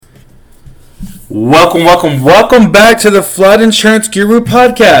Welcome back to the Flood Insurance Guru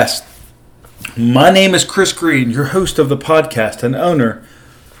podcast. My name is Chris Green, your host of the podcast and owner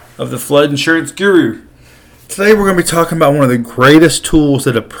of the Flood Insurance Guru. Today we're going to be talking about one of the greatest tools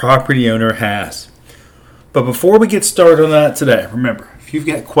that a property owner has. But before we get started on that today, remember, if you've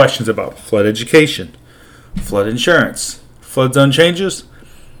got questions about flood education, flood insurance, flood zone changes,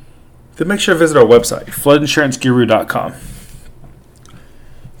 then make sure to visit our website, floodinsuranceguru.com.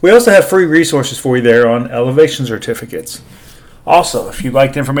 We also have free resources for you there on elevation certificates. Also, if you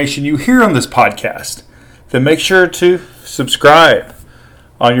like the information you hear on this podcast, then make sure to subscribe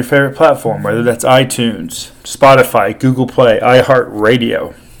on your favorite platform, whether that's iTunes, Spotify, Google Play,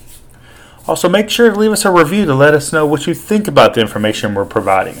 iHeartRadio. Also, make sure to leave us a review to let us know what you think about the information we're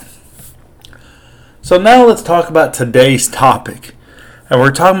providing. So now let's talk about today's topic. And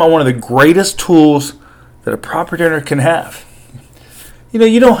we're talking about one of the greatest tools that a property owner can have. You know,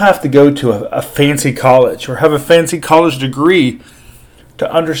 you don't have to go to a fancy college or have a fancy college degree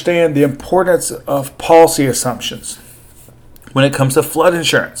to understand the importance of policy assumptions when it comes to flood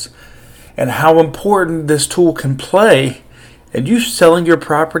insurance and how important this tool can play in you selling your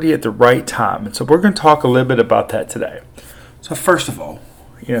property at the right time. And so we're going to talk a little bit about that today. So first of all,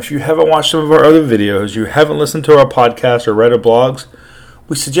 if you haven't watched some of our other videos, you haven't listened to our podcast or read our blogs,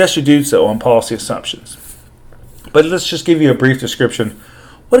 we suggest you do so on policy assumptions. But let's just give you a brief description.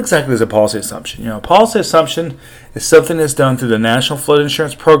 What exactly is a policy assumption? A policy assumption is something that's done through the National Flood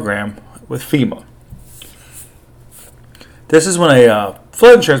Insurance Program with FEMA. This is when a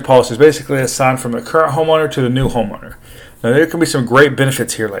flood insurance policy is basically assigned from the current homeowner to the new homeowner. Now, there can be some great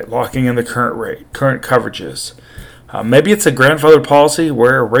benefits here, like locking in the current rate, current coverages. Maybe it's a grandfathered policy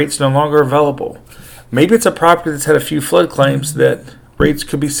where a rate's no longer available. Maybe it's a property that's had a few flood claims that rates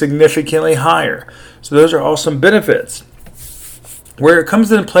could be significantly higher. So those are all some benefits. Where it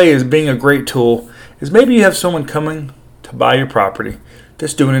comes into play as being a great tool is maybe you have someone coming to buy your property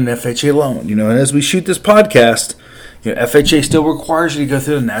that's doing an FHA loan. And as we shoot this podcast, FHA still requires you to go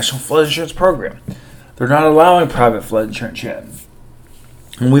through the National Flood Insurance Program. They're not allowing private flood insurance yet.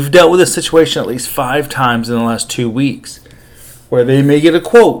 And we've dealt with this situation at least 5 times in the last 2 weeks, where they may get a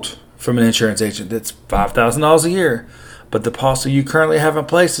quote from an insurance agent that's $5,000 a year, but the policy you currently have in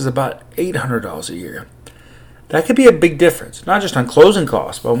place is about $800 a year. That could be a big difference, not just on closing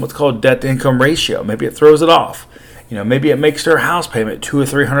costs, but on what's called debt-to-income ratio. Maybe it throws it off. Maybe it makes their house payment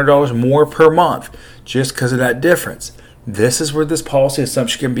 $200 or $300 more per month just because of that difference. This is where this policy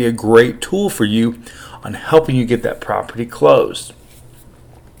assumption can be a great tool for you on helping you get that property closed.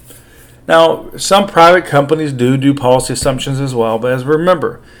 Now, some private companies do policy assumptions as well, but as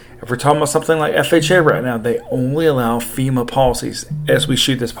remember, if we're talking about something like FHA right now, they only allow FEMA policies as we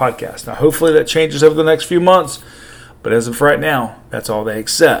shoot this podcast. Now, hopefully that changes over the next few months, but as of right now, that's all they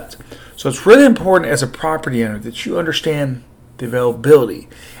accept. So it's really important as a property owner that you understand the availability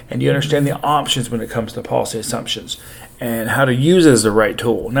and you understand the options when it comes to policy assumptions and how to use it as the right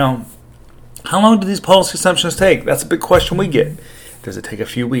tool. Now, how long do these policy assumptions take? That's a big question we get. Does it take a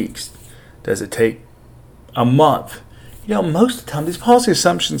few weeks? Does it take a month? Most of the time, these policy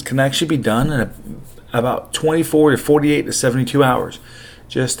assumptions can actually be done in about 24 to 48 to 72 hours,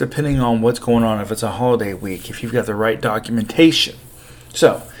 just depending on what's going on, if it's a holiday week, if you've got the right documentation.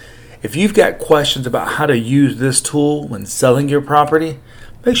 So, if you've got questions about how to use this tool when selling your property,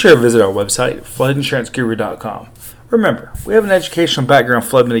 make sure to visit our website, floodinsuranceguru.com. Remember, we have an educational background in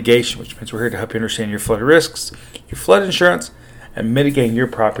flood mitigation, which means we're here to help you understand your flood risks, your flood insurance, and mitigating your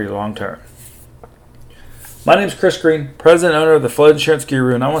property long term. My name is Chris Green, President and owner of the Flood Insurance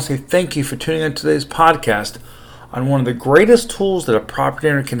Guru, and I want to say thank you for tuning in to today's podcast on one of the greatest tools that a property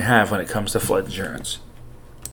owner can have when it comes to flood insurance.